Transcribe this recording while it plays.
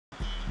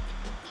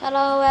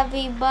Hello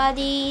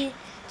everybody,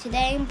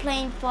 today I'm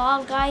playing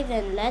Fall Guys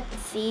and let's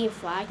see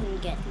if I can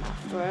get my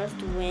first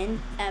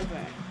win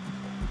ever.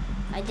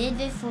 I did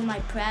this for my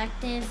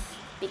practice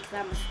because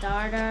I'm a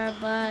starter,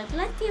 but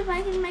let's see if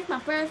I can make my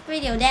first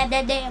video.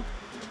 Damn.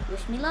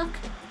 Wish me luck.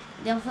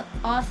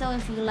 Also,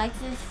 if you like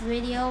this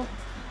video,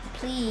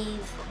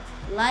 please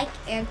like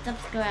and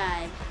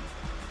subscribe.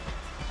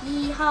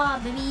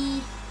 Yeehaw,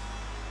 baby!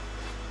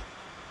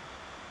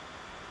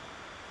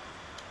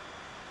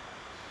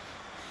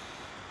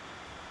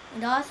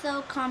 And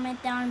also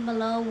comment down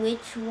below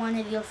which one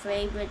is your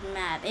favorite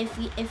map.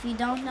 If you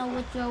don't know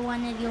which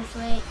one is your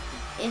favorite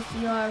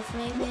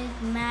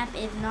map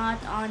is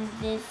not on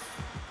this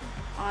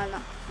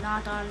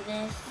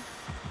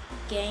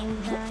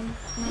game that I'm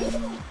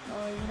playing,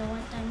 or you know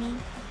what I mean,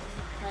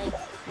 like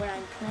what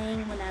I'm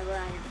playing whenever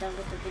I'm done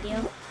with the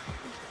video.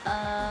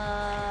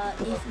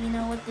 If you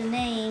know what the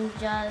name,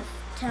 just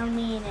tell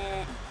me in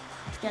it.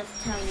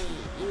 Just tell me,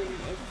 even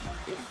if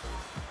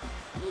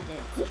you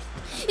did.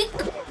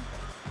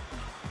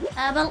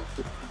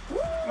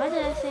 Why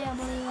did I say I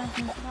believe I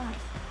can fly?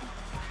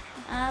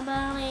 I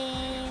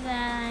believe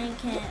I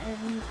can.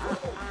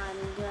 I'm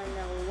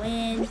gonna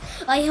win.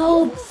 I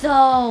hope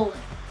so.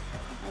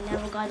 I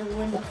never got a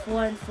win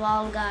before in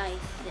Fall Guys.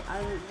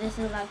 This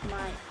is like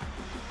I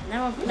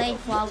never played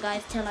Fall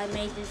Guys till I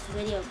made this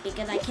video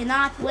because I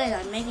cannot win.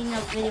 I'm making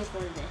a video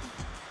for this.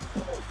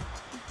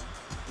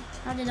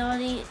 How did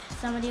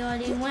somebody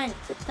already win?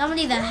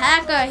 Somebody's a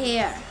hacker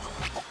here.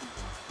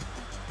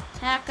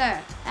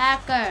 Hacker. I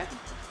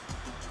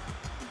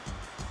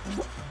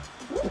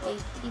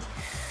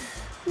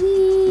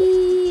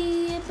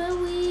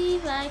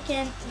believe I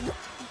can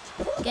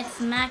get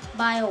smacked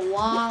by a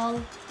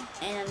wall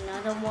and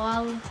another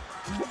wall.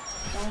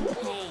 Don't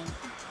pain.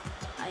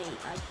 I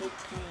hate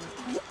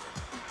pain.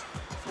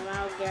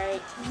 Somehow Gary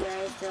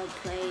still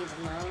plays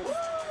love.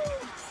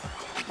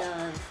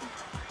 Does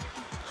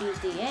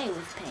GTA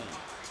with pain.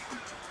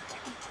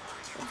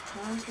 It's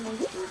constantly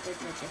stupid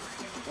but just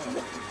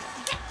good.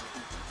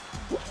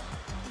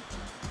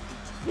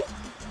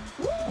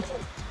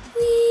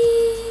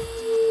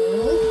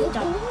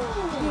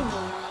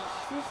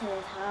 This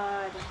is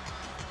hard.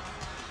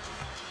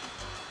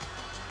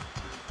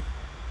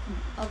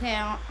 Okay, I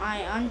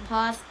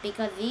unpaused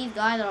because these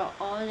guys are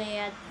already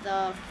at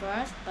the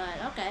first, but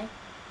okay.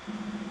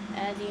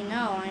 As you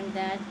know, I'm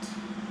that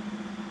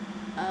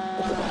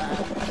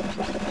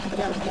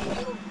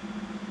jumping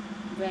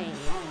brain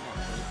longer.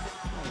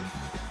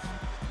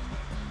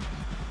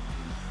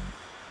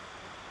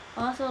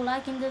 Also,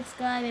 like and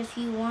subscribe if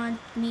you want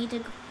me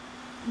to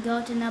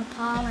go to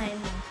Nepal and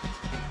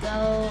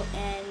go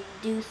and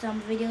do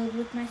some videos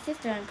with my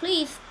sister. And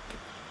please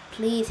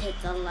hit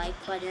the like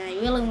button. I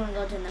really want to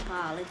go to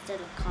Nepal instead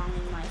of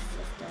calling my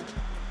sister.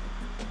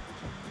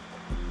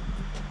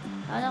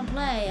 How to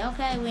play?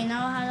 Okay, we know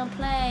how to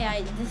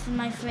play. This is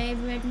my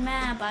favorite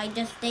map. I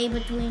just stay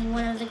between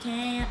one of the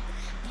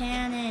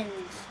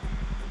cannons.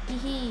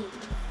 Hehe.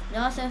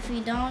 And also, if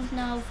you don't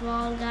know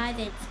Fall Guys,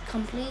 it's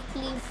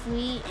completely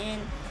free,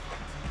 and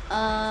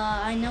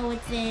I know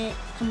it's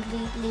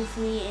completely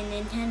free in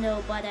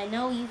Nintendo, but I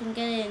know you can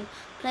get it in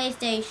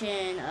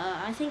PlayStation,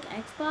 I think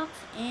Xbox,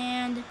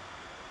 and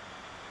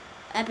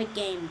Epic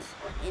Games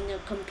in the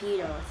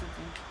computer or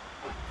something.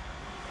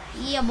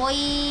 Yeah,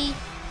 boy!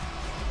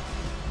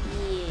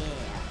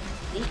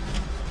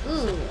 Yeah.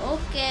 Ooh,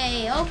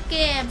 okay,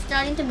 I'm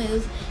starting to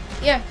move.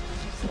 Here.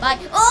 Bye.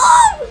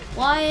 Oh!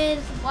 Why is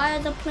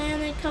the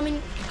planet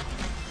coming? Oh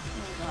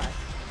god.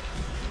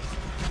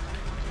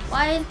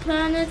 Why is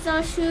planets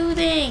are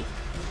shooting?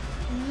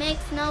 It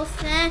makes no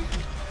sense.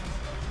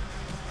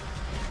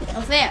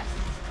 No fair.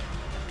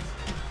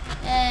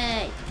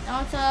 Hey,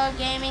 don't throw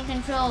gaming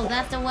controls.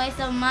 That's a waste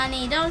of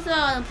money. Don't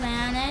throw the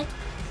planet.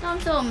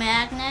 Don't throw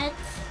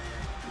magnets.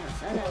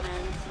 There's other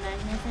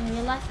magnets in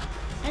real life.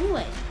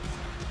 Anyways.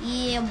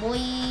 Yeah, boy.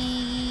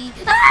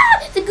 Ah!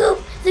 The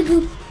goop.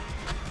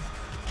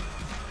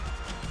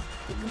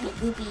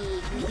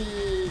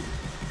 Goopy.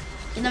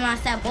 Get them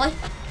outside, boy.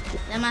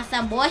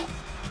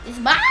 It's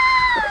bye.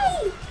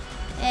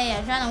 Hey,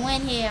 I'm trying to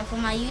win here for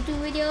my YouTube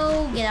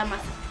video. Get out my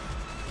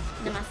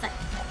sight.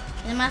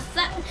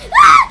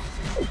 Ah!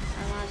 I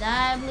wanna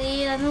die,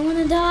 please. I don't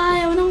wanna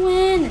die. I wanna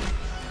win.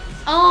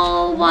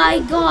 Oh my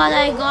god,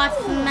 I got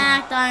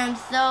smacked. I am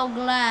so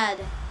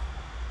glad.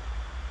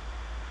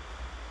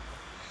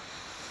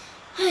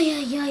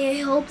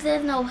 I hope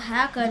there's no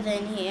hackers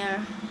in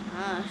here.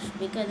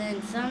 Because in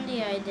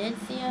Sunday I did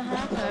see a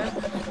hacker.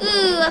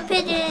 Ooh, a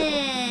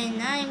pigeon!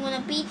 I'm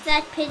gonna beat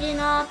that pigeon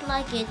up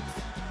like it's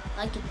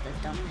a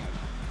dumbhead.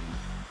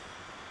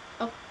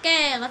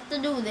 Okay, let's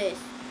do this.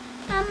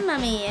 Mamma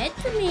mia,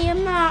 it's me,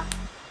 Emma.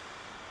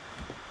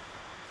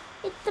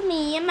 It's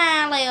me,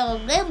 Emma.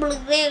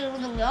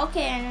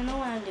 Okay, I don't know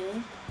what I'm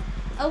doing.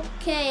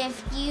 Okay,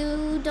 if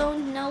you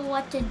don't know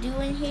what to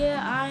do in here,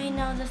 I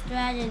know the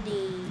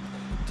strategy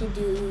to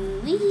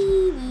do.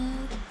 Wee-woo.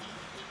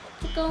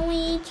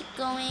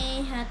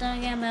 Chicoey, how to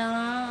get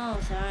below. Oh,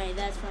 sorry,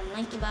 that's from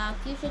Linky Box.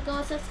 You should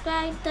go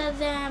subscribe to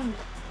them.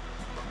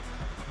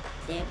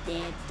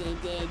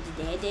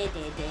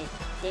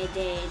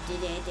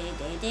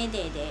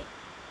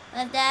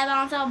 Let's dab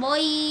on some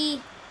boy.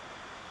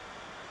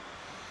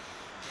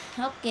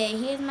 Okay,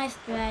 here's my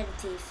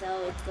strategy.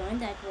 So it's going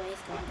that way,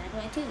 it's going that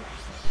way too.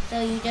 So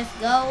you just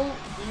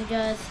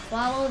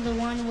follow the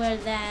one where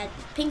that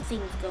pink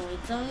thing's going.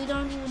 So you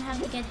don't even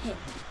have to get hit.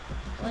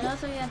 But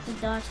also you have to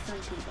dodge some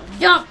people.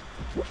 Jump!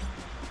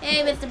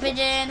 Hey, Mr.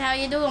 Pigeon, how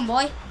you doing,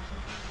 boy?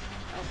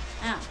 Oh,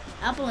 ow.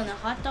 Apple and a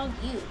hot dog?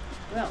 You.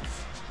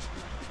 Gross.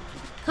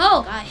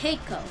 Coke! I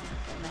hate Coke.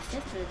 But my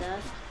sister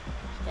does.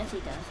 Yes, he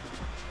does.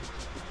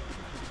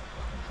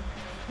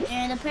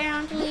 And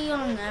apparently you'll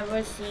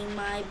never see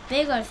my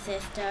bigger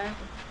sister.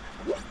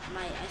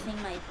 I think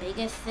my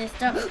biggest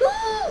sister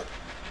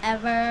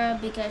ever,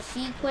 because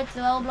she quit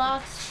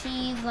Roblox.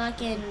 She's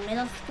like in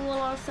middle school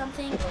or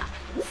something.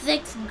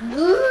 6th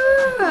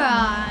grade.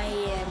 I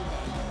am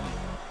dead.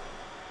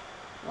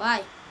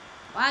 Why?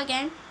 Why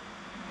again?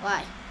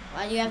 Why?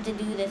 Why do you have to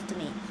do this to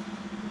me?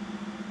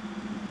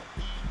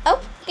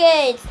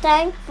 Okay, it's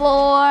time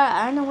for,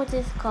 I don't know what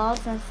this is called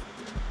since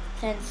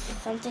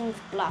something's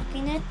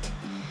blocking it.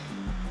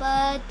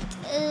 But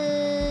I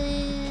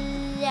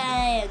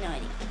have no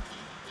idea.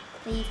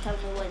 Please tell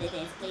me what it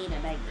is. Please, I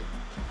beg you.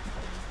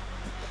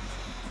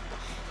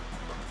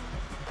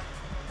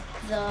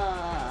 The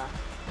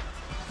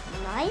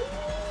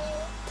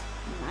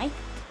night?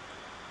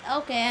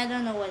 Okay, I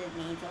don't know what it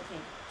means.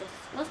 Okay,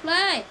 let's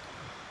play.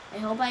 I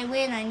hope I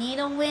win. I need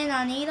a win.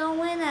 I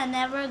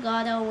never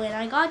got a win.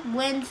 I got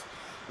wins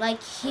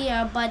like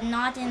here, but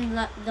not in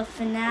the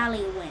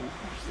finale win.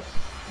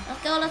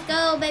 Let's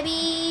go,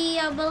 baby.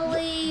 I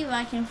believe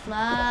I can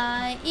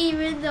fly,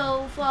 even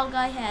though Fall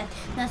Guy has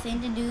nothing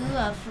to do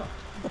with.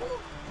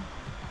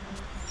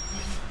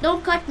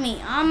 Don't cut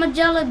me. I'm a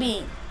jelly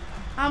bean.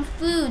 I'm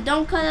food.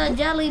 Don't cut a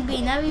jelly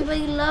bean.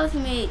 Everybody loves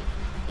me,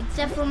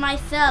 except for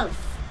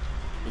myself,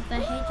 because I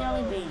hate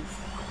jelly beans.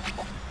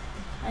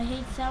 I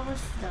hate sour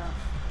stuff.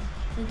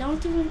 So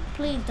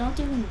please don't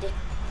even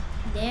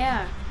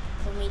dare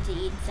for me to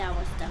eat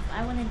sour stuff.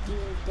 I wouldn't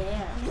even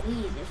dare.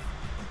 Please.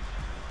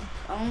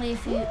 Only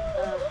if you,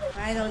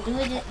 I don't do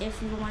it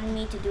if you want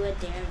me to do a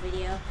dare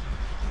video.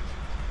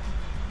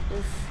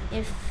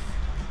 If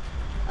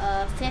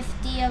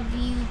 50 of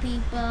you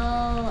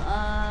people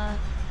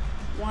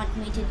want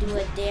me to do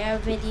a dare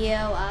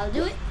video, I'll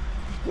do it.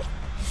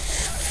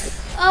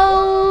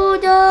 Oh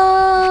no!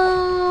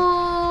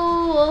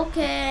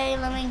 Okay,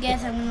 let me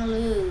guess. I'm gonna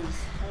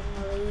lose. I'm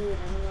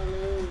gonna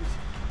lose.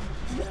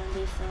 It's gonna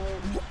be so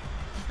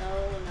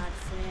not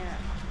fair.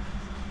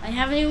 I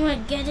haven't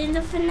even get in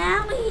the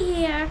finale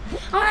here.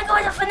 I wanna go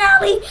in the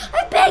finale.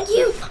 I beg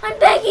you. I'm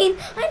begging.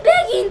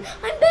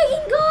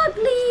 God,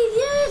 please.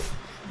 Yes.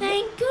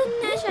 Thank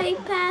goodness I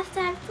passed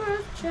that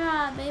first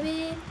try,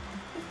 baby.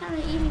 It's kind of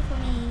easy for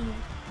me.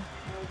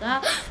 Oh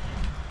God.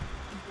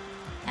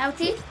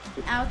 Ouchie.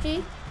 Okay.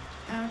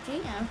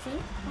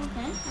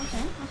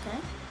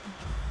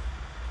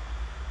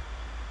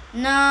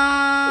 No.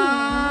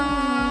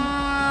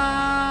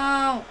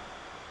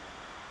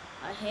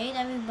 I hate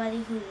everybody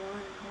who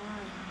won.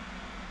 Why?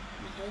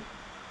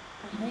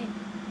 I hate.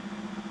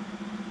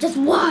 Just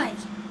why?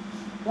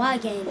 Why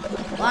game?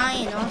 Why,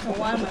 and also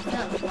why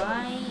myself?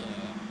 Why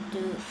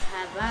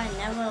have I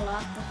never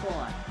lost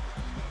before?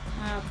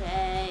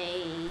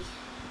 Okay.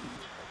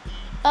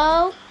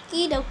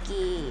 Okie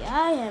dokie.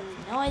 I have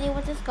no idea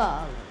what this is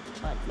called,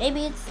 but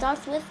maybe it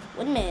starts with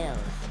windmills.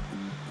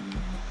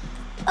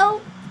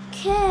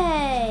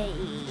 Okay.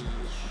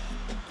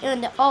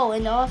 And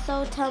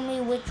also tell me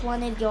which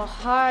one is your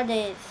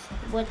hardest,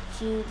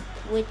 which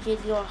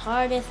is your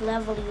hardest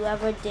level you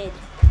ever did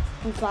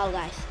in Fall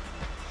Guys.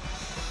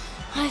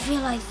 I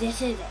feel like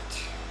this is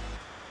it.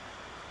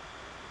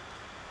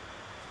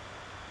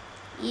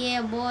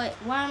 Yeah, boy.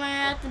 Why am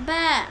I at the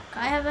back?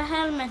 I have a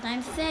helmet.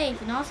 I'm safe.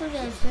 And also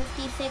there's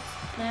 56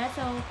 players,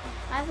 so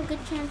I have a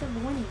good chance of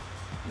winning.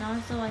 And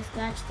also I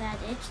scratched that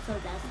itch, so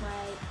that's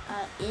why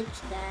I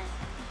itched that.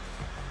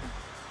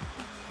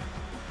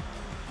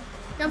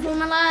 Jump for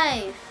my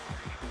life.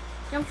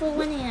 Jump for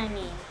winning, I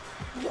mean.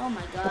 Oh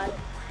my God.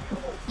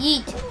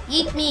 Yeet.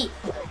 Yeet me.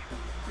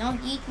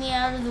 Don't yeet me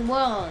out of the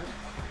world.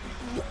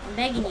 I'm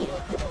begging you.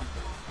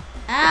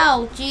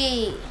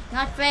 Ouchie.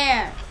 Not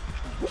fair.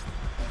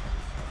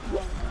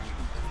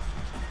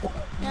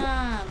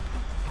 Jump.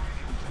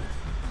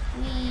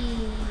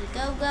 Wee.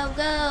 Go.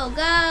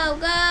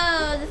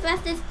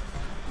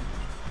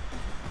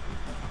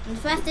 The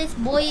fastest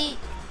boy.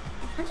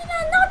 How did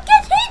I not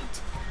get hit?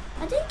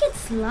 I didn't get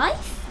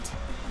sliced.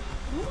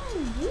 What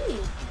did I do?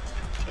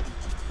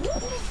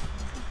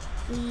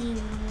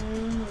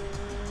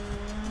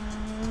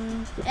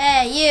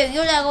 Hey,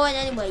 you're not going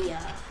anywhere.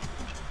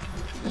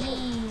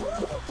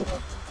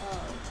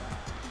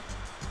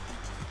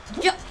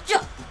 Jump.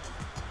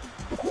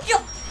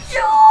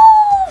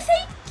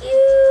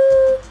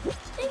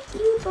 Thank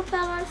you,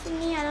 propellers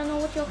thingy. I don't know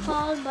what you're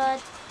called, but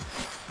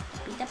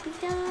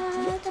pita.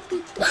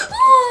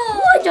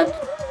 Oh, I jumped.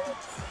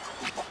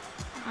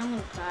 I'm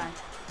gonna cry.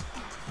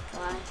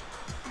 Why?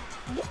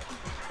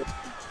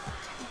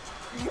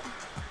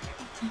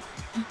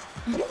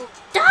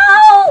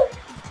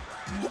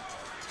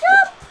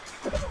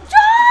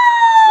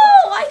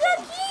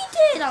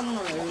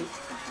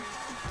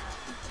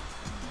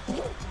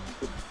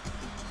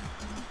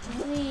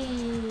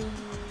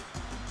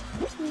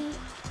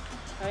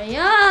 Hurry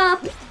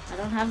up! I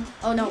don't have.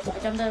 Oh no! I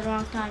jumped at the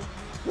wrong time.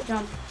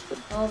 Jump!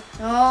 Oh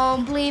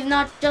no! Please,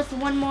 not just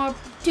one more,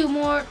 two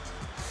more.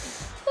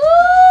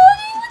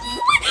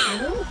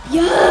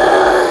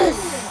 Yes!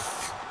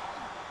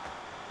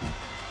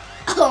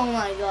 Oh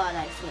my god!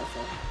 I feel so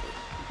happy.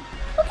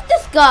 Look at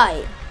this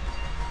guy.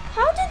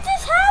 How did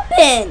this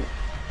happen?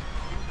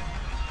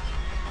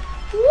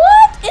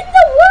 What in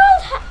the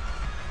world?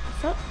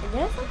 So, is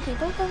there some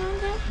people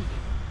around there?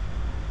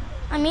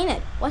 I mean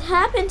it. What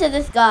happened to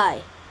this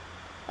guy?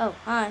 Oh,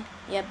 hi.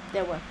 Yep,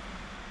 there were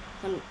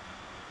some,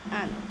 I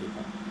don't know,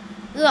 people.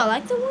 Ooh, I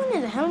like the one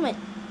in the helmet.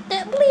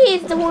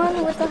 Please, the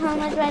one with the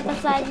helmet right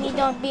beside me,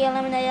 don't be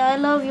eliminated. I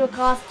love your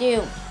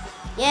costume.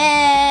 Yay!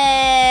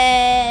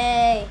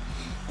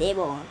 They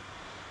won.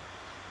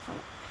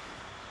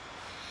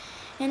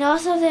 And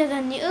also there's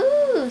a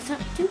new,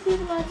 two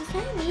people are the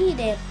same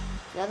either.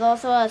 There's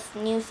also a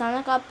new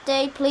Sonic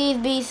update. Please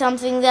be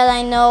something that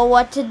I know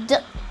what to do.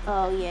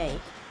 Oh, yay.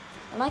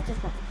 I like this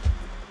one.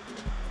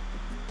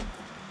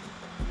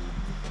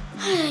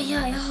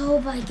 Yeah, I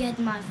hope I get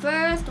my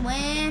first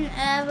win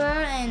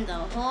ever in the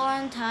whole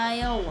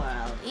entire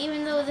world.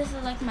 Even though this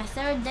is like my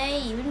third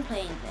day even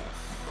playing this.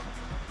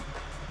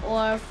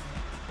 Or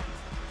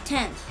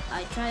 10th.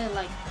 I try to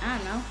like, I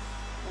don't know,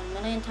 1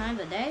 million times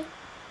a day.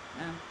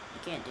 No, I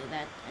can't do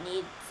that. I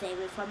need to save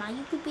it for my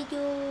YouTube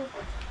video.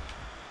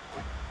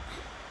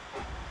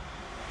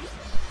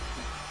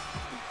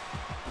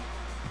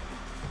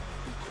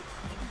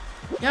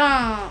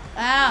 Jump!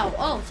 Ow!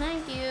 Oh,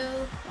 thank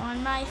you.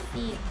 On my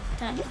feet.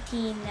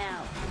 Team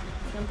now.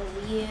 Jump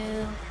over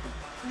you.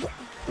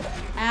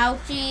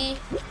 Ouchie.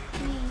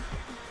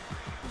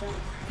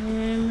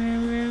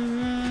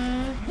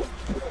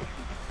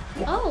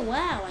 Oh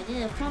wow! I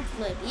did a front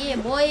flip. Yeah,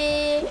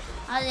 boy!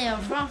 I did a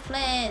front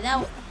flip. That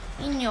was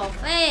in your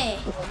face.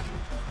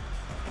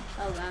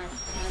 Oh god!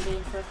 Can I be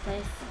in first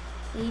place?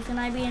 Please, can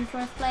I be in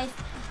first place?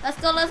 Let's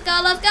go! Let's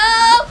go! Let's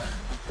go!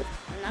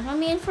 I'm not gonna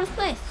be in first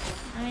place.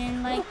 I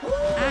mean, like, I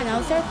don't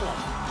know, third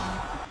place.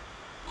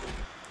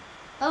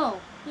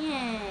 Oh,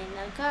 yay,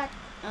 no card.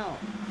 Oh,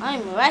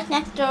 I'm right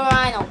next to a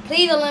rhino.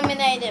 Please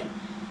eliminate him.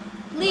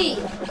 Please.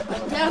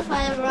 I'm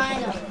terrified of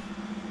rhino.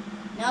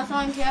 And also,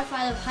 I'm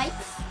terrified of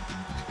heights.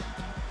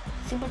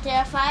 Super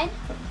terrified.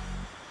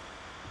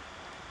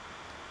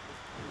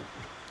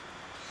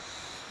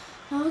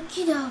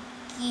 Okie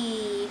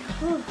dokie.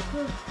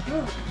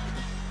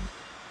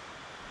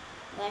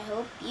 I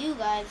hope you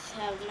guys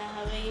have a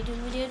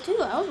YouTube video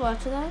too. I was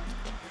watching that.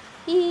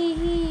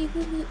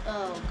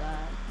 Oh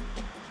god.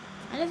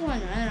 I just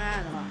want to run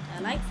around a lot. I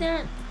like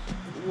their,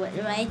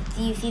 right?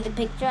 Do you see the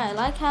picture? I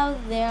like how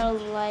they're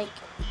like,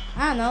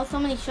 I don't know, so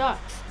many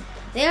sharks.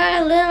 There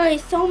are literally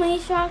so many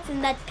sharks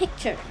in that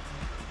picture.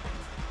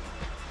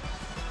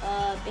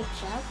 Big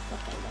sharks?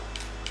 Okay,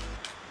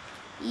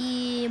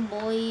 yeah,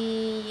 boy,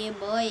 yeah,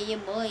 boy, yeah,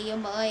 boy, yeah,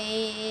 boy,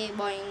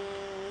 boing,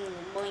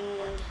 boing.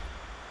 What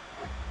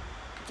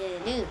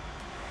do?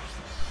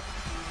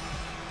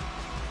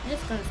 I'm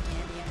just gonna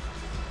stand here.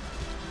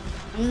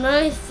 I'm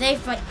literally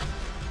safe right.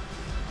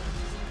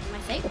 Am I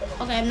safe?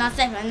 Okay, I'm not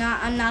safe. I'm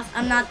not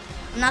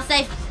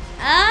safe.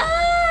 I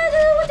don't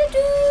know what to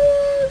do.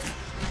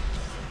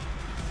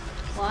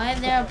 Why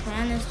their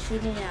plan is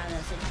shooting at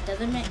us? It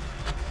doesn't make.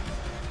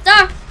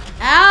 Stop!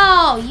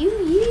 Ow! You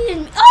yeeted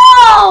me.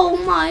 Oh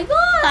my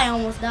god! I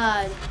almost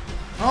died.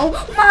 Oh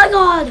my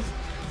god!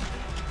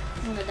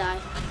 I'm gonna die.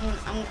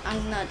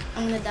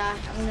 I'm gonna die.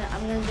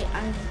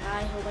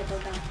 I hope I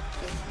don't die.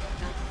 Please,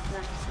 die.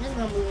 I'm just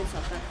gonna move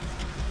myself back.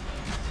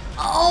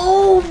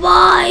 Oh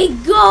my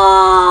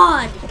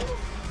god!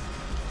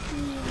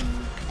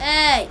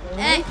 Hey,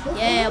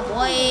 yeah,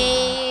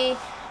 boy.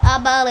 I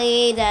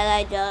believe that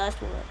I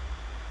just won.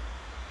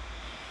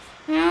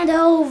 Round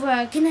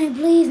over. Can I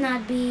please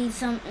not be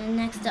something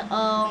next to?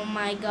 Oh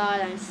my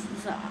god! I'm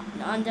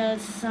under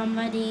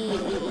somebody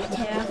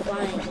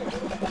terrifying.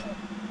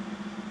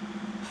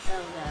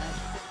 Oh god.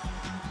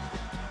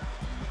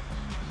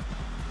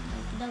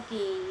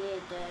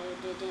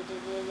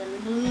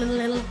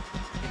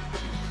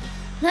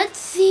 Let's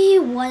see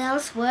what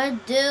else we're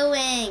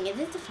doing. Is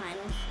this the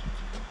finals?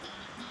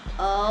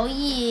 Oh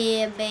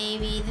yeah,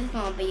 baby. This is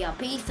gonna be a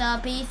piece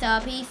of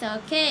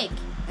cake.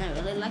 I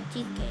really like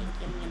cheesecake.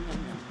 Yum, yum, yum,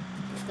 yum.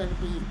 It's gonna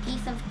be a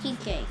piece of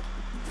cheesecake.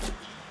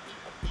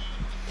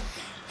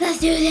 Let's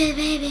do this,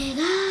 baby.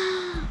 Go!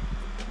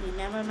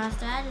 Remember my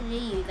strategy.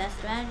 Use that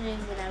strategy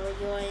whenever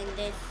you're in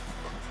this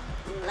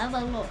level.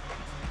 I'm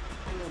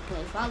gonna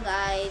play Fall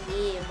Guys.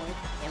 Yeah, boy.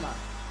 Yeah, boy.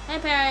 Hey,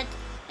 parrot.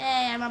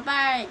 Hey, I'm a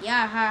bird.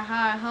 Yeah,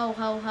 ha, ho,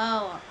 ho,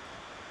 ho.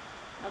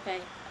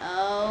 Okay.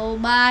 Oh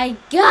my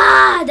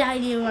god! I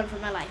need to run for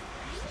my life.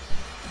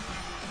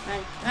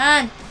 Run,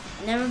 run!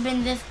 I've never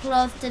been this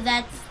close to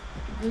that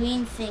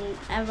green thing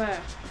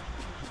ever.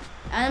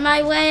 Out of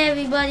my way,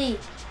 everybody!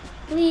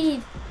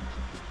 Please!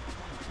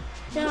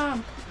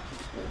 Jump!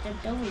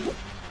 Jump over you.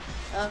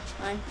 Oh,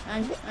 run,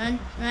 run, run,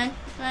 run,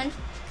 run,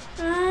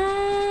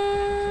 run!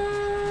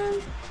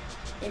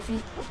 If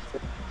you...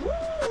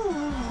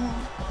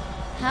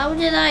 How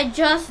did I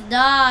just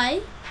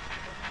die?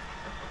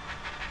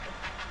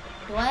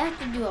 Do I have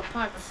to do a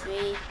part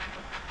 3?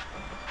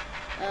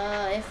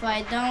 If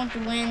I don't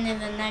win in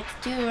the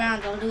next 2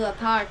 rounds, I'll do a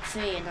part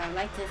 3. And I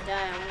like this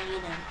guy, I want to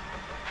eat him.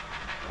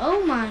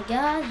 Oh my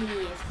god, he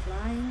is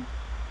flying.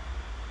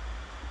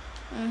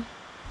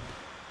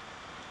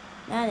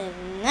 That is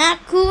not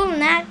cool,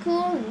 not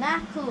cool,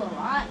 not cool.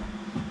 I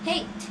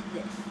hate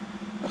this.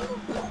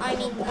 I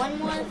mean, one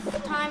more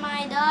time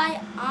I die,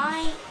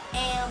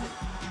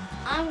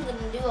 I'm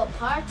gonna do a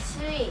part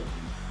 3.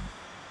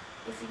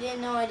 If you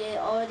didn't know, I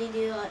already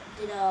did a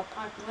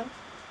part 1.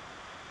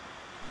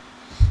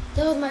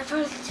 That was my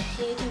first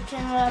YouTube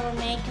channel I ever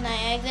made. Can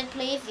I exit,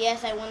 please?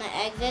 Yes, I wanna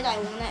exit. I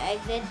wanna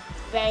exit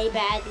very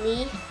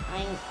badly.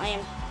 I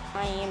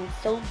am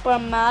super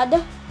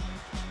mad.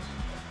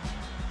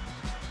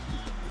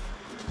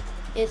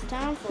 It's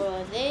time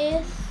for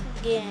this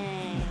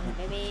game,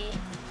 baby.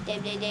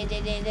 Bam!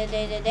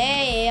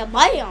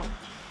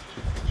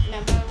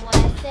 Remember what I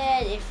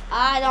said? If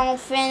I don't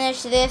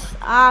finish this,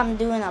 I'm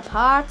doing a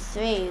part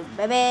 3,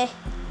 baby.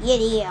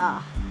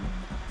 Yeah.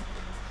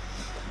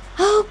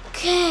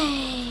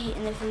 Okay.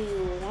 And if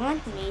you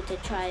want me to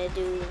try to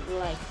do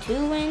like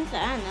 2 wins,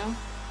 I don't know.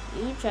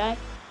 You try.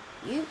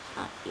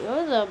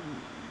 You're the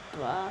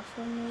boss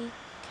for me,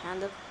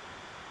 kind of.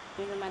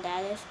 You know my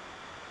dad is.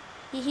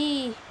 Hee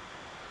hee.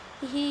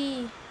 Hee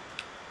hee.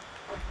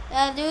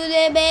 Let's do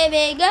this,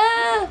 baby.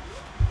 Go!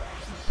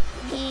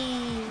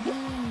 Hee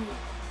hee.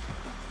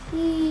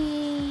 Hee.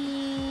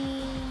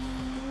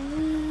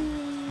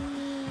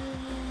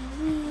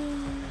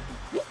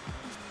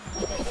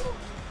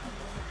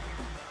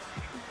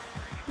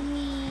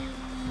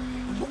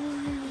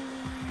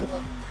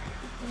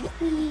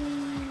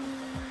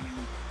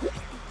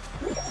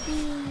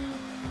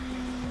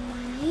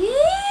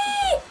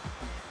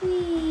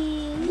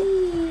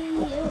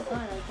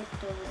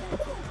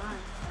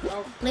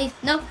 Oh, please,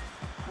 no. Oh,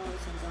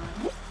 it's gone.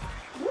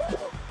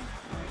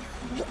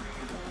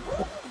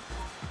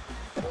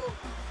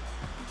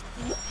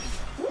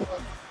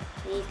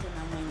 Please can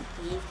I win?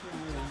 Please can I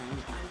win?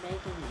 I'm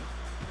begging you.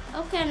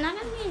 Okay, I'm not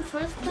gonna be in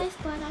first place,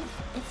 but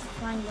it's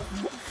fine with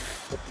me.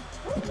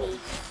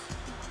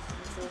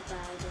 I'm so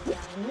bad.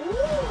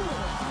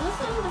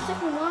 Listen, the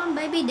second one,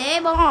 baby,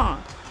 Devolver.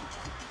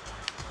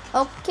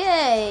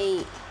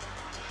 Okay.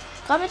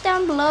 Comment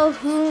down below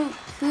who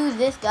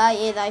this guy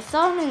is. I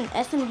saw him in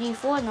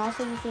SMG4, and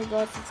also you can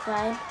go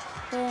subscribe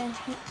to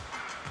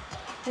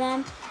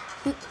them.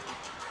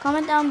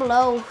 Comment down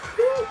below,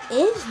 who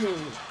is he?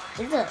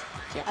 Yeah,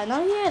 I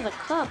know he has a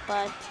cup,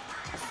 but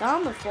I saw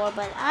him before,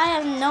 but I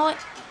have no.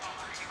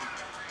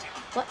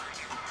 What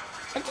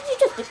did you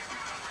just do?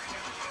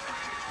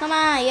 Come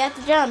on, you have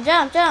to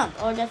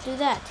jump, or just do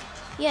that.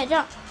 Yeah,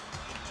 jump.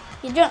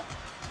 You jump.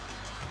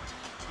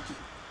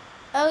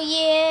 Oh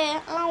yeah,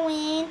 I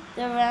win.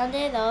 The round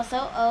is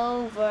also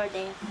over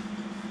there.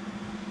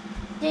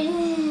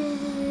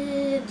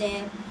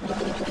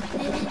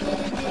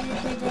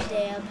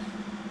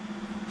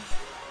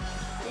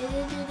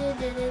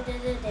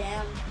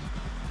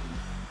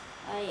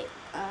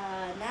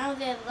 Now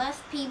there's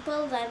less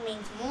people, that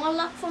means more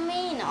luck for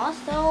me, and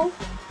also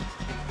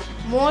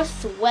more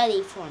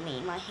sweaty for me.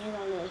 My hands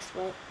are a little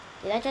sweaty.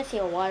 Did I just see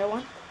a water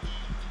one?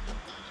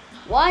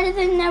 Why does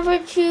it never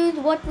choose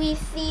what we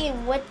see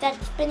and what that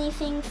spinny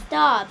thing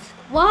stops?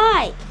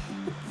 Why?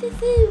 This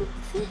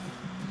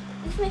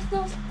makes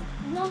no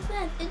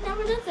sense. It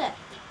never does that.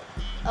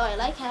 Oh, I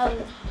like how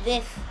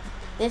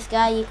this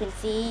guy, you can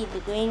see the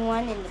green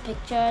one in the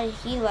picture,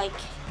 he like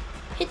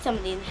hit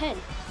somebody in the head.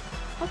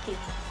 Okay,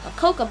 a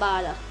Coca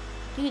bottle.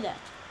 Do that.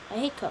 I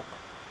hate Coke,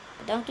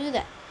 but don't do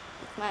that.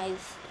 My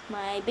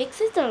big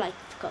sister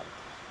likes Coke.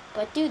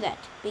 But do that,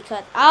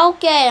 because,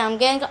 okay, I'm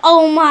getting,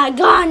 oh my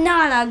god,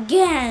 not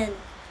again!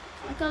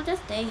 Okay, I'll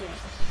just stay here.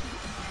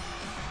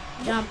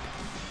 Jump.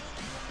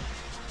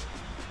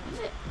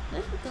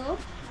 This is cool.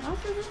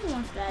 Also, this is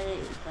one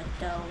strategy, but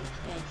don't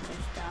get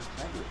pissed off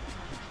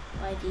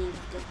by these.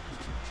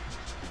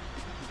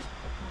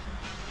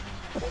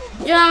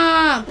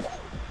 Jump!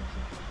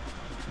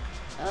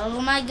 Oh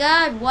my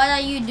god, what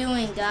are you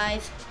doing,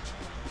 guys?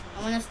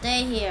 I wanna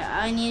stay here.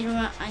 I need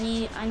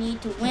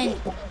to win.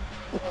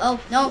 Oh,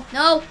 no,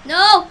 no,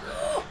 no!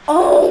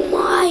 Oh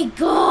my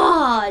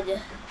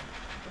god!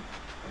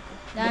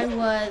 That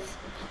was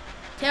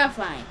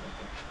terrifying.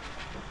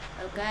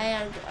 Okay,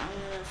 I'm gonna...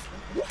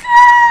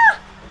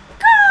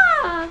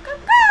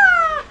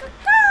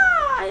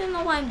 I don't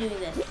know why I'm doing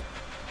this.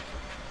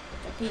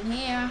 Up in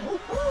here. How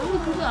many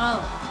people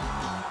are...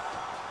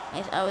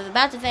 Yes, I was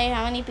about to say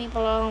how many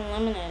people are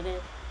eliminated.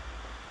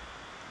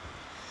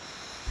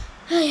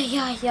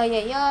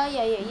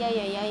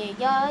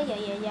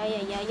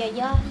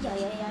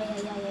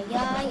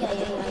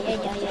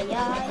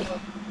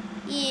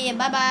 Yeah,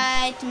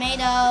 bye-bye,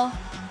 tomato.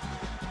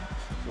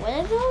 What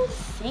are those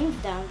things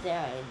down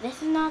there?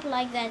 This is not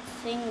like that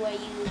thing where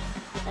you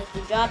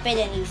drop it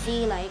and you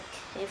see, like,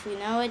 if you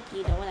know it,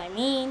 you know what I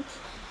mean.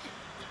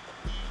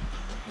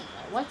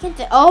 What can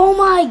it? Oh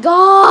my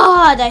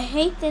god! I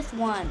hate this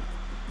one.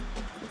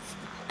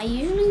 I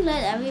usually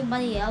let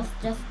everybody else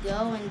just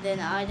go, and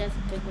then I just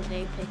pick what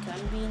they pick.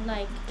 I'm being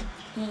like,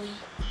 hey,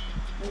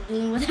 I'm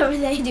doing whatever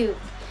they do.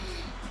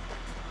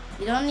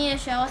 You don't need to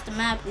show us the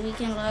map. We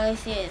can literally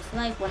see it. It's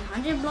like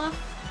 100 blocks.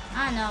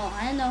 I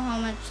don't know how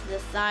much the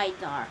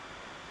sides are.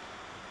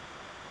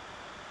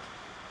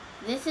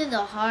 This is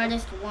the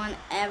hardest one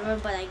ever,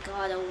 but I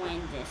gotta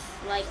win this.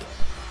 Like,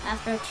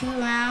 after 2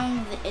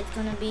 rounds, it's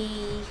gonna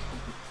be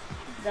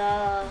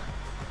the...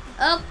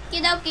 Okie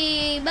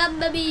dokie,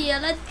 baby,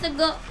 let's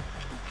go.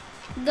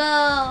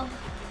 Go.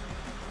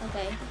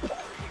 Okay.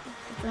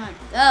 Which one?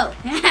 Go.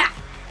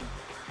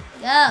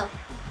 Go.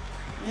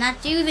 I'm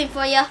not choosing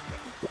for you.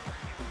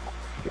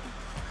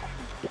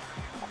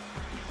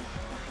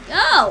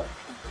 Go.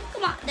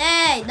 Come on.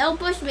 Hey, don't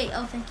push me.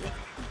 Oh, thank you.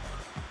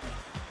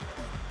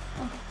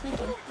 Oh, thank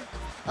you.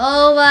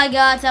 Oh my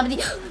God,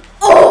 somebody.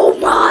 Oh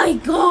my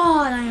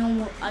God.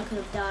 I could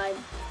have died,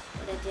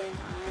 but I didn't.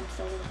 I am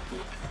so lucky.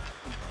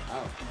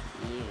 Oh,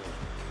 you.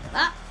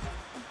 Ah.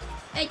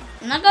 Hey,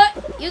 I'm not going.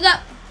 You go.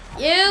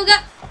 You go.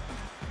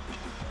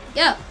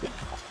 Go.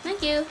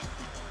 Thank you.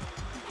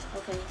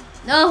 Okay.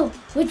 No.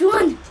 Which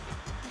one?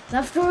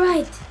 Left or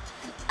right?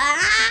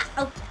 Ah.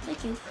 Oh,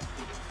 thank you.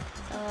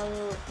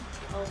 Oh,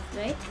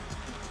 right.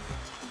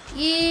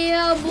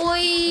 Yeah, boy.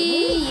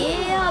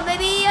 Yeah,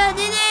 baby. I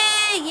did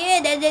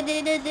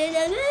it.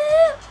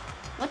 Yeah.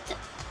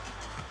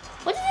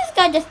 What is this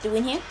guy just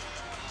doing here?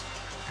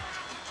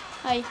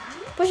 Hi.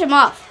 Push him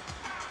off.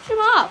 Push him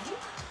off.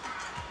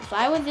 If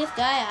I was this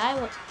guy, I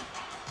would.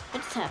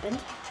 What just happened?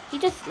 He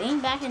just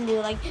leaned back and do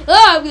like,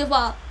 oh, I'm gonna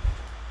fall.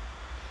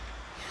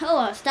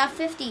 Oh, stop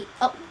 50.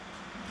 Oh.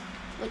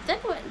 Wait,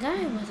 that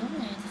guy was over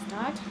there at the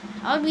start.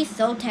 I would be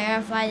so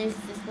terrified if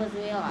this was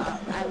real.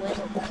 I would.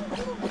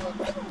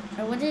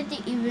 I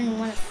wouldn't even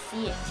want to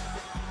see it.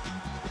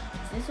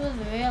 If this was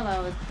real, I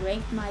would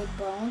break my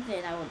bones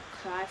and I would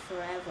cry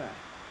forever.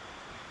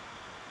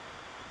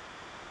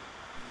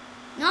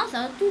 And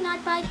also, do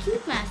not buy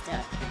Cube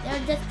Master.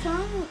 They're just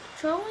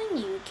trolling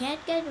you. You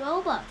can't get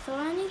Robux or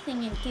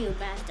anything in Cube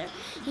Master.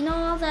 You know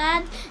all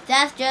that?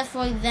 That's just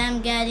for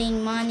them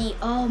getting money.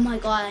 Oh my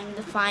God, I'm in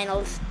the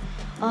finals.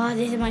 Oh,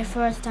 this is my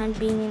first time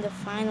being in the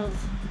finals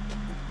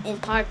in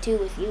part 2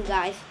 with you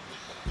guys.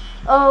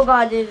 Oh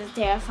God, this is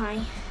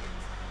terrifying.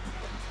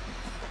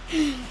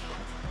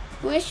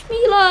 Wish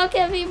me luck,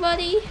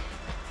 everybody.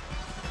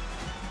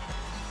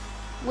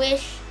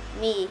 Wish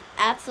me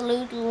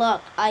absolute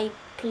luck.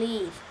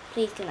 Please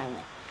can I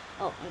win?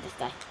 Oh, I'm this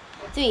guy.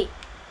 3,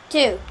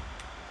 2,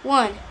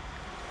 1,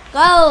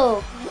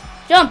 go!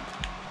 Jump!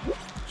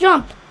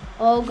 Jump!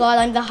 Oh God,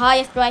 I'm the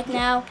highest right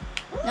now.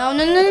 No.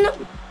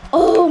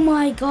 Oh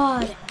my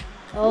God.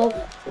 Oh,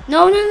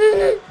 no.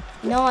 You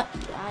know what?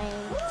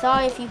 I'm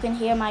sorry if you can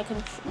hear my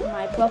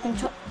pro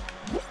control.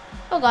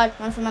 Oh God,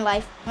 run for my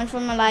life. Run for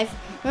my life.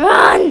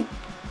 Run!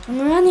 I'm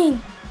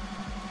running.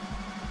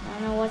 I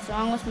don't know what's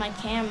wrong with my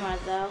camera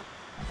though.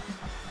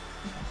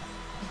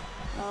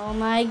 Oh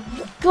my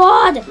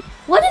God!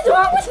 What is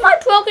wrong with my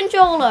pro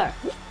controller?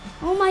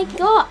 Oh my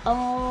God!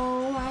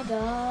 Oh my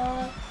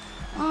God!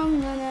 I'm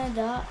gonna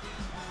die.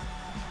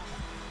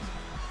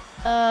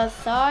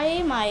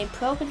 Sorry, my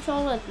pro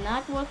controller is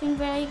not working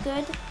very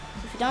good.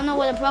 If you don't know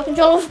what a pro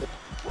controller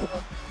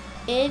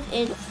is,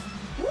 it's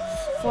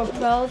for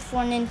pros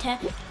for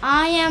Nintendo.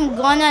 I am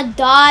gonna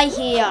die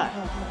here.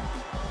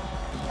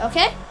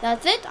 Okay,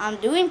 that's it. I'm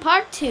doing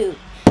part 2.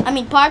 I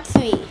mean part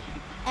 3.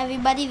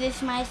 Everybody, this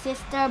is my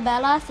sister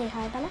Bella. Say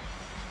hi, Bella.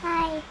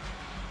 Hi.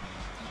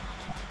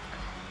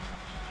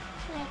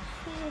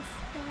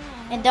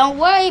 And don't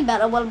worry,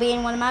 Bella will be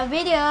in one of my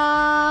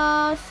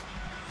videos.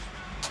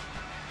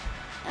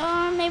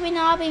 Or maybe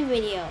not a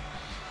video.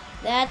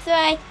 That's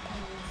right.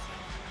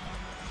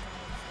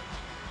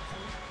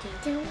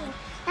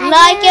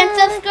 Like and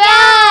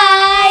subscribe.